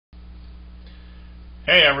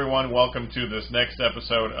Hey everyone, welcome to this next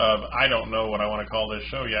episode of, I don't know what I want to call this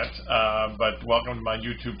show yet, but welcome to my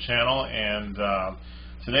YouTube channel, and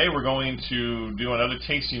today we're going to do another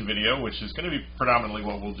tasting video, which is going to be predominantly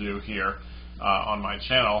what we'll do here on my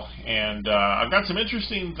channel. And I've got some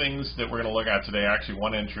interesting things that we're going to look at today, actually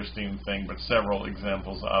one interesting thing, but several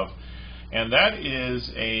examples of. And that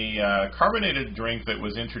is a carbonated drink that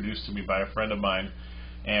was introduced to me by a friend of mine.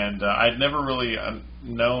 And I'd never really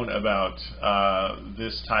known about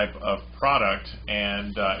this type of product,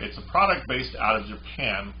 and it's a product based out of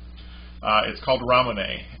Japan. It's called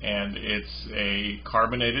Ramune, and it's a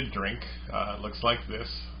carbonated drink. It looks like this.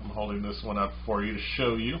 I'm holding this one up for you to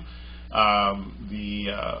show you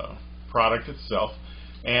the product itself.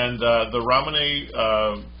 And the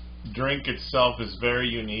Ramune drink itself is very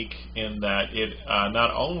unique in that it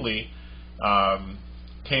not only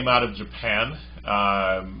came out of Japan.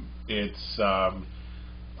 It's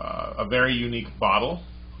a very unique bottle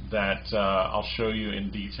that I'll show you in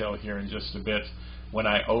detail here in just a bit when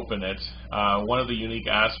I open it. One of the unique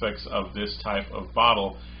aspects of this type of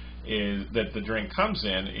bottle is that the drink comes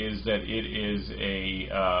in is that it is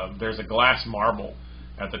there's a glass marble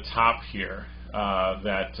at the top here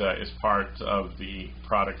that is part of the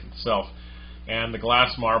product itself, and the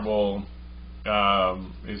glass marble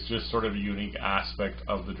is just sort of a unique aspect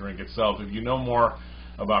of the drink itself. If you know more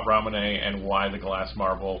about Ramune and why the glass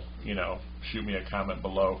marble, shoot me a comment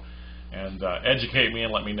below and educate me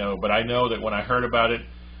and let me know. But I know that when I heard about it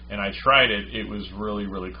and I tried it, it was really,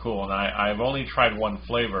 really cool. And I've only tried one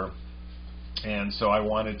flavor, and so I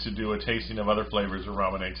wanted to do a tasting of other flavors of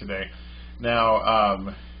Ramune today.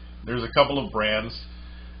 Now, there's a couple of brands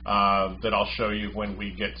that I'll show you when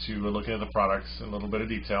we get to looking at the products in a little bit of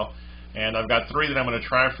detail. And I've got three that I'm going to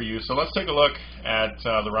try for you. So let's take a look at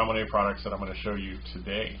the Ramune products that I'm going to show you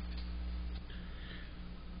today.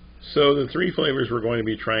 So the three flavors we're going to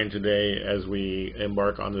be trying today as we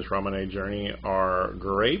embark on this Ramune journey are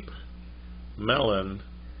grape, melon,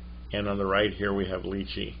 and on the right here we have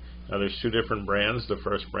lychee. Now there's two different brands. The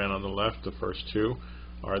first brand on the left, the first two,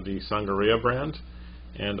 are the Sangria brand.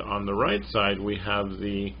 And on the right side we have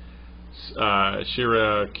the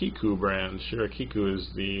Shirakiku brand. Shirakiku is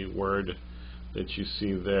the word that you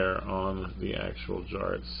see there on the actual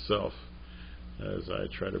jar itself, as I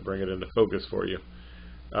try to bring it into focus for you.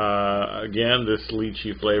 Again, this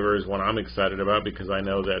lychee flavor is one I'm excited about because I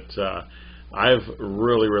know that I've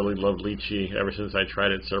really loved lychee ever since I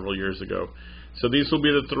tried it several years ago. So these will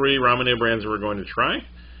be the three Ramune brands that we're going to try.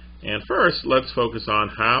 And first, let's focus on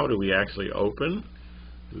how do we actually open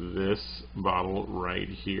this bottle right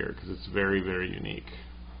here, because it's very unique.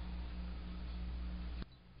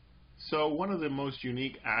 So one of the most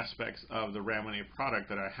unique aspects of the Ramune product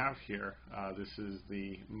that I have here, this is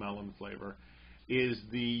the melon flavor, is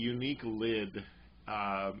the unique lid,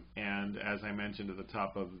 and as I mentioned at the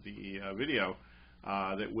top of the video,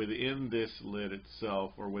 that within this lid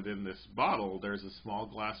itself, or within this bottle, there's a small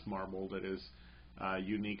glass marble that is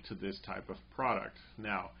unique to this type of product.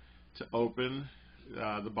 Now, to open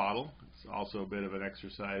the bottle, it's also a bit of an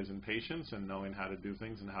exercise in patience and knowing how to do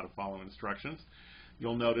things and how to follow instructions.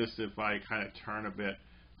 You'll notice if I kind of turn a bit,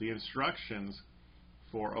 the instructions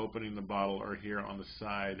for opening the bottle are here on the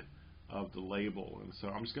side of the label, and so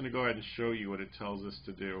I'm just going to go ahead and show you what it tells us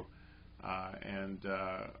to do and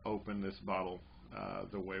open this bottle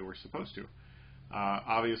the way we're supposed to.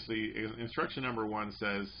 Obviously, instruction number 1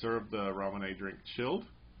 says serve the Ramune drink chilled.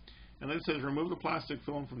 And then it says remove the plastic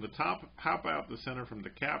film from the top, pop out the center from the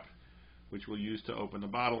cap, which we'll use to open the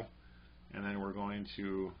bottle. And then we're going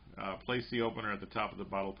to place the opener at the top of the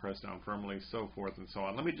bottle, press down firmly, so forth and so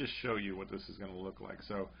on. Let me just show you what this is going to look like.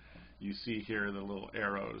 So you see here the little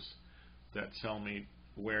arrows that tell me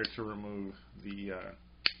where to remove the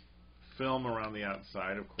film around the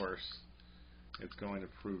outside. Of course, it's going to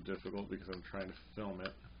prove difficult because I'm trying to film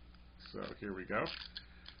it. So here we go.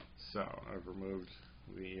 So I've removed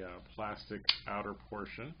the plastic outer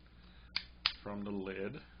portion from the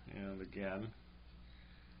lid, and again,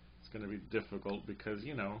 it's going to be difficult because,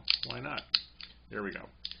 why not? There we go.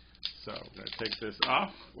 So I'm going to take this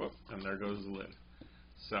off, whoop, and there goes the lid.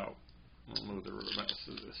 So we'll move the rest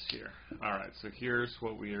of this here. Alright, so here's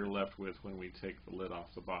what we are left with when we take the lid off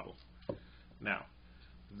the bottle. Now,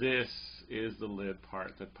 this is the lid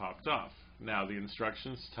part that popped off. Now, the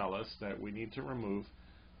instructions tell us that we need to remove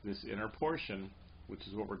this inner portion, which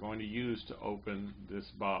is what we're going to use to open this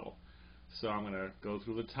bottle. So I'm going to go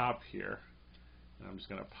through the top here, and I'm just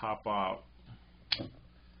going to pop out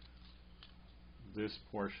this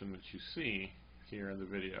portion that you see here in the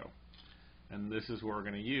video. And this is what we're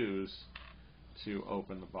going to use to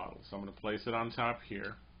open the bottle. So I'm going to place it on top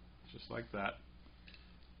here, just like that.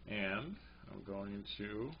 and I'm going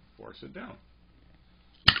to force it down.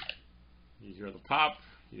 You hear the pop,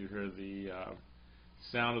 you hear the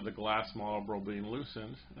sound of the glass Marlboro being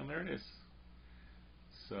loosened, and there it is.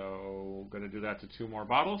 So we're going to do that to 2 more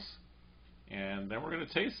bottles, and then we're going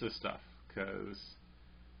to taste this stuff, because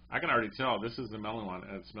I can already tell this is the melon one,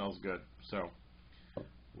 and it smells good. So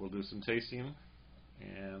we'll do some tasting,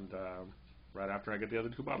 and right after I get the other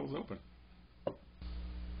 2 bottles open.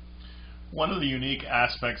 One of the unique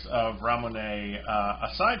aspects of Ramune,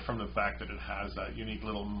 aside from the fact that it has that unique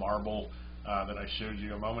little marble that I showed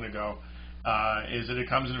you a moment ago, is that it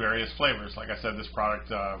comes in various flavors. Like I said, this product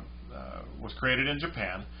was created in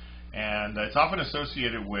Japan, and it's often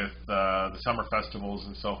associated with the summer festivals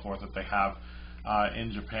and so forth that they have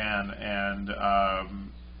in Japan, and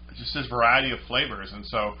just this variety of flavors. And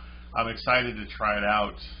so I'm excited to try it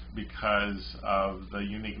out because of the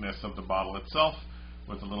uniqueness of the bottle itself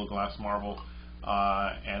with the little glass marble,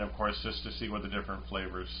 and of course just to see what the different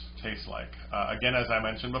flavors taste like. Again, as I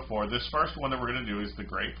mentioned before, this first one that we're going to do is the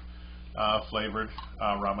grape flavored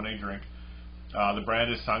Ramune drink. The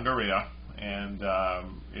brand is Sangaria, and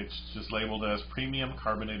it's just labeled as premium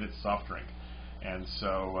carbonated soft drink. And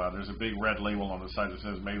so there's a big red label on the side that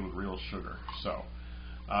says made with real sugar. So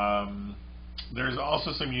there's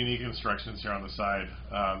also some unique instructions here on the side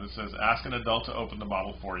that says ask an adult to open the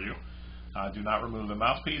bottle for you. Do not remove the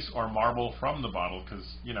mouthpiece or marble from the bottle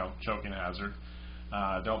because, you know, choking hazard.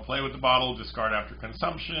 Don't play with the bottle, discard after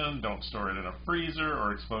consumption. Don't store it in a freezer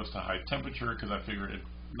or exposed to high temperature, because I figured it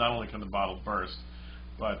not only can the bottle burst,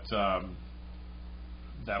 but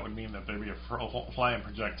that would mean that there'd be a flying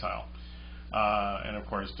projectile. And of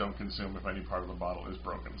course, don't consume if any part of the bottle is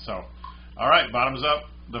broken. So, all right, bottoms up.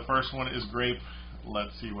 The first one is grape.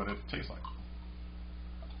 Let's see what it tastes like.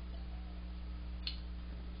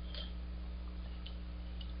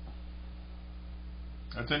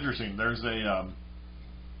 That's interesting. There's a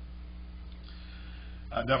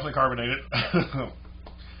definitely carbonated,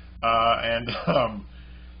 and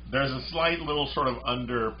there's a slight little sort of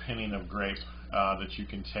underpinning of grape that you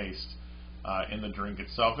can taste in the drink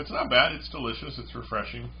itself. It's not bad. It's delicious. It's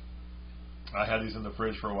refreshing. I had these in the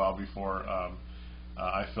fridge for a while before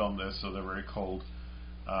I filmed this, so they're very cold.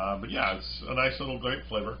 But yeah, it's a nice little grape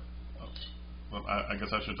flavor. Well, I guess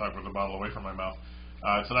I should talk with the bottle away from my mouth.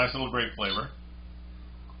 It's a nice little grape flavor.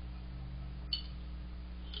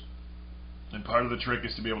 And part of the trick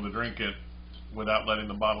is to be able to drink it without letting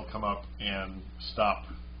the bottle come up and stop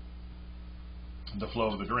the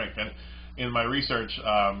flow of the drink. And in my research,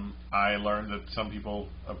 I learned that some people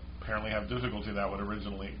apparently have difficulty that would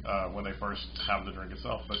originally when they first have the drink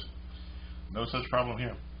itself, but no such problem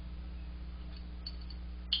here.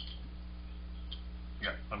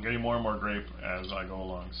 Yeah, I'm getting more and more grape as I go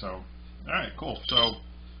along. So, all right, cool. So,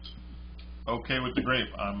 okay with the grape.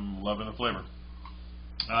 I'm loving the flavor.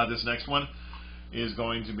 This next one is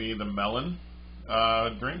going to be the melon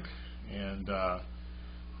drink, and I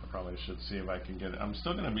probably should see if I can get it. I'm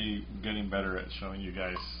still going to be getting better at showing you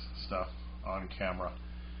guys stuff on camera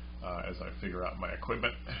as I figure out my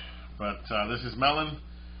equipment. But this is melon,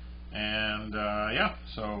 and yeah,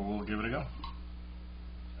 so we'll give it a go.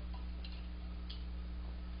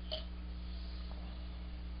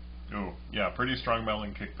 Oh, yeah, pretty strong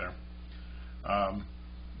melon kick there.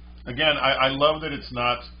 Again, I love that it's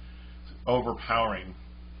not overpowering.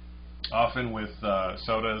 Often with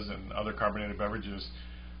sodas and other carbonated beverages,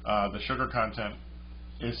 the sugar content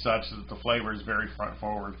is such that the flavor is very front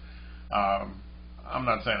forward. I'm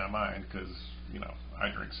not saying I mind, because, you know, I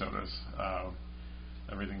drink sodas.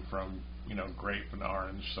 Everything from, you know, grape and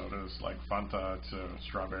orange sodas like Fanta to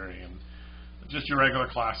strawberry, and just your regular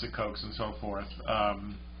classic Cokes and so forth.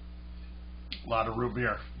 A lot of root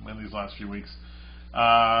beer in these last few weeks.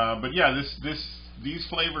 But yeah, these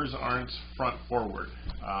flavors aren't front forward,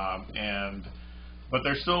 but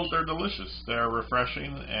they're delicious. They're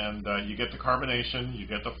refreshing, and you get the carbonation, you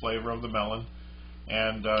get the flavor of the melon,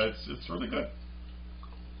 and it's really good.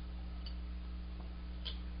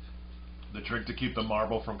 The trick to keep the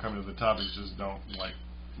marble from coming to the top is just don't, like,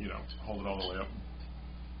 you know, hold it all the way up.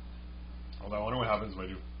 Although I wonder what happens if I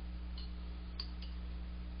do.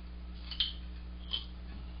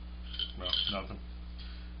 Well, nothing.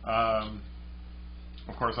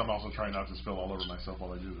 Of course, I'm also trying not to spill all over myself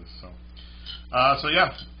while I do this. So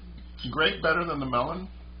yeah, grape better than the melon.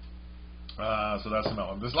 So that's the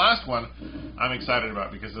melon. This last one I'm excited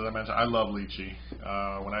about because, as I mentioned, I love lychee.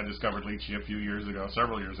 When I discovered lychee a few years ago,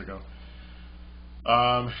 several years ago,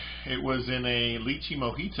 it was in a lychee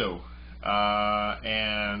mojito,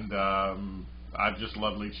 and I've just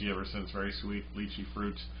loved lychee ever since. Very sweet lychee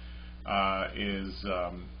fruit is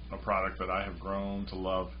a product that I have grown to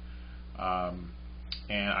love.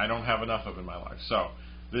 and I don't have enough of it in my life. So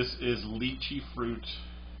this is lychee fruit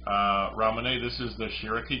Ramune. This is the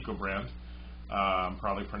Shirakiko brand. I'm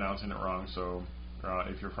probably pronouncing it wrong, so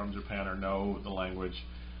if you're from Japan or know the language,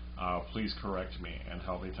 please correct me and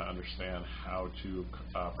help me to understand how to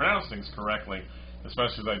pronounce things correctly,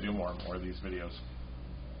 especially as I do more and more of these videos.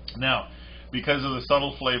 Now, because of the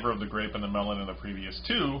subtle flavor of the grape and the melon in the previous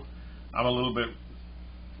two, I'm a little bit,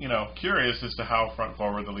 curious as to how front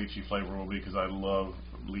forward the lychee flavor will be, because I love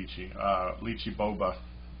lychee. Lychee boba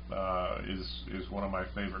is one of my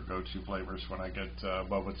favorite go-to flavors when I get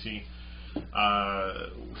boba tea.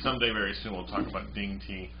 Someday very soon we'll talk about ding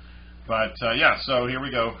tea. But yeah, so here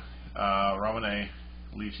we go. Ramune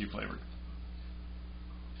lychee flavored.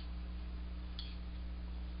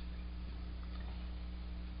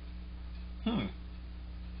 Hold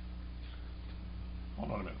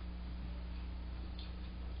on a minute.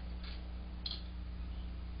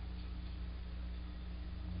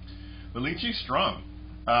 The lychee's strong.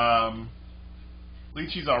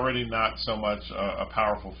 Lychee's already not so much a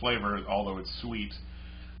powerful flavor, although it's sweet.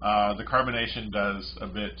 The carbonation does a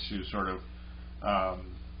bit to sort of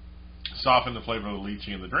soften the flavor of the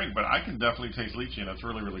lychee in the drink, but I can definitely taste lychee, and it's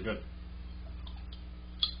really, really good.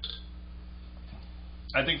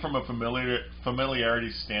 I think from a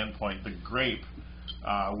familiarity standpoint, the grape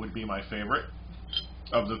would be my favorite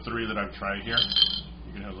of the three that I've tried here.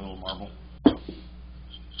 You can have a little marble, and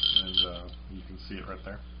you can see it right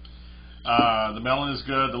there. The melon is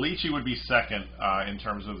good. The lychee would be second in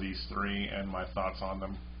terms of these three and my thoughts on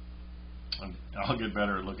them. I'll get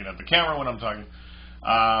better at looking at the camera when I'm talking.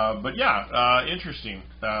 But yeah, interesting.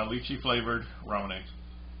 Lychee flavored Ramune.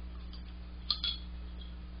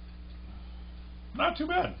 Not too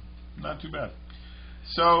bad. Not too bad.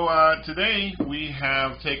 So today we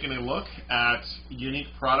have taken a look at a unique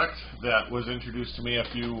product that was introduced to me a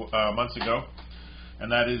few months ago,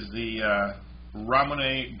 and that is the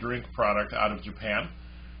Ramune drink product out of Japan.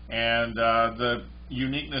 And the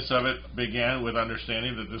uniqueness of it began with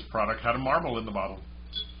understanding that this product had a marble in the bottle.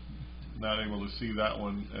 Not able to see that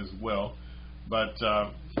one as well, but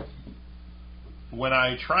when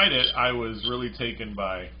I tried it, I was really taken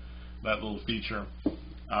by that little feature,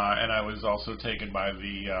 and I was also taken by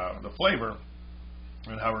the flavor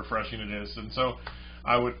and how refreshing it is. And so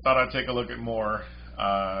I thought I'd take a look at more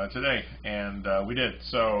today, and we did.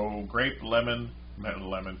 So grape, melon,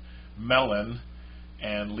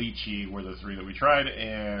 and lychee were the three that we tried,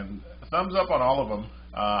 and thumbs up on all of them.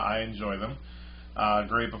 I enjoy them.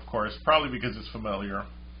 Grape, of course, probably because it's familiar,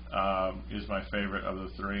 is my favorite of the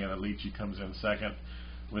three, and the lychee comes in second,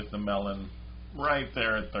 with the melon right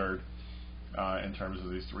there at third in terms of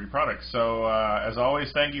these three products. So as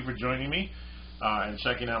always, thank you for joining me and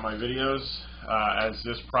checking out my videos. As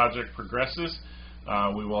this project progresses,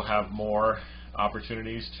 we will have more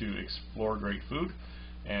opportunities to explore great food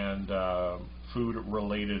and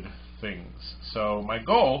food-related things. So my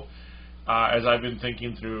goal, as I've been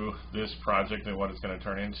thinking through this project and what it's going to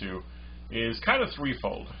turn into, is kind of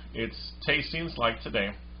threefold. It's tastings like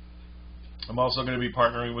today. I'm also going to be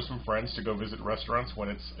partnering with some friends to go visit restaurants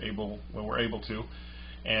when we're able to,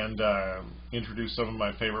 and introduce some of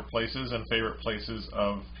my favorite places and favorite places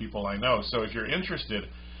of people I know. So if you're interested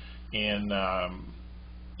in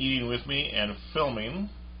eating with me and filming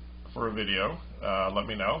for a video, let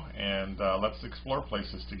me know, and let's explore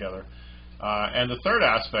places together. And the third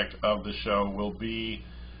aspect of the show will be,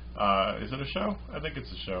 is it a show? I think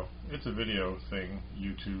it's a show. It's a video thing,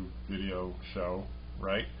 YouTube video show,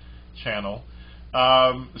 right? Channel.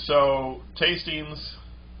 So tastings,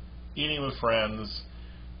 eating with friends,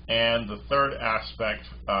 and the third aspect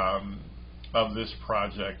of this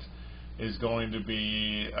project is going to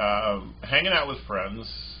be hanging out with friends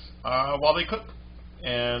while they cook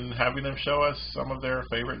and having them show us some of their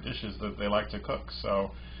favorite dishes that they like to cook.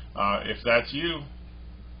 So if that's you,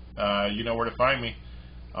 you know where to find me.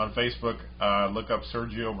 On Facebook, look up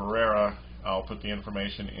Sergio Barrera. I'll put the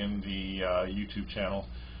information in the YouTube channel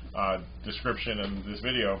description in this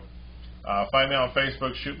video. Find me on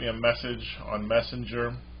Facebook, shoot me a message on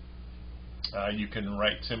Messenger. You can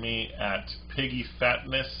write to me at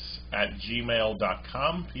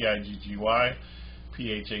piggyfatness@gmail.com,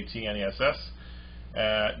 PIGGYPHATNESS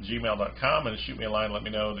 @gmail.com, and shoot me a line. Let me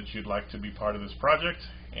know that you'd like to be part of this project,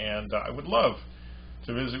 and I would love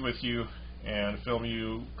to visit with you and film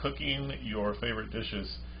you cooking your favorite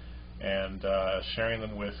dishes and sharing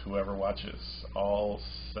them with whoever watches, all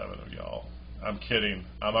 7 of y'all. I'm kidding.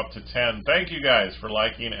 I'm up to 10. Thank you guys for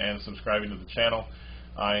liking and subscribing to the channel.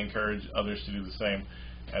 I encourage others to do the same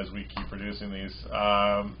as we keep producing these.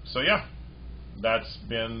 So yeah, that's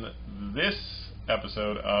been this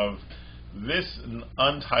episode of this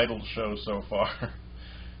untitled show so far.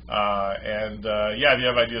 Yeah, if you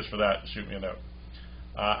have ideas for that, shoot me a note.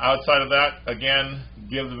 Outside of that, again,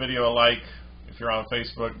 give the video a like. If you're on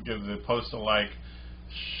Facebook, give the post a like.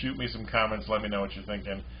 Shoot me some comments. Let me know what you're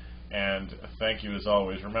thinking. And thank you as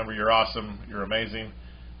always. Remember, you're awesome. You're amazing.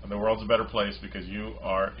 And the world's a better place because you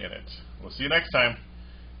are in it. We'll see you next time.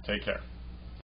 Take care.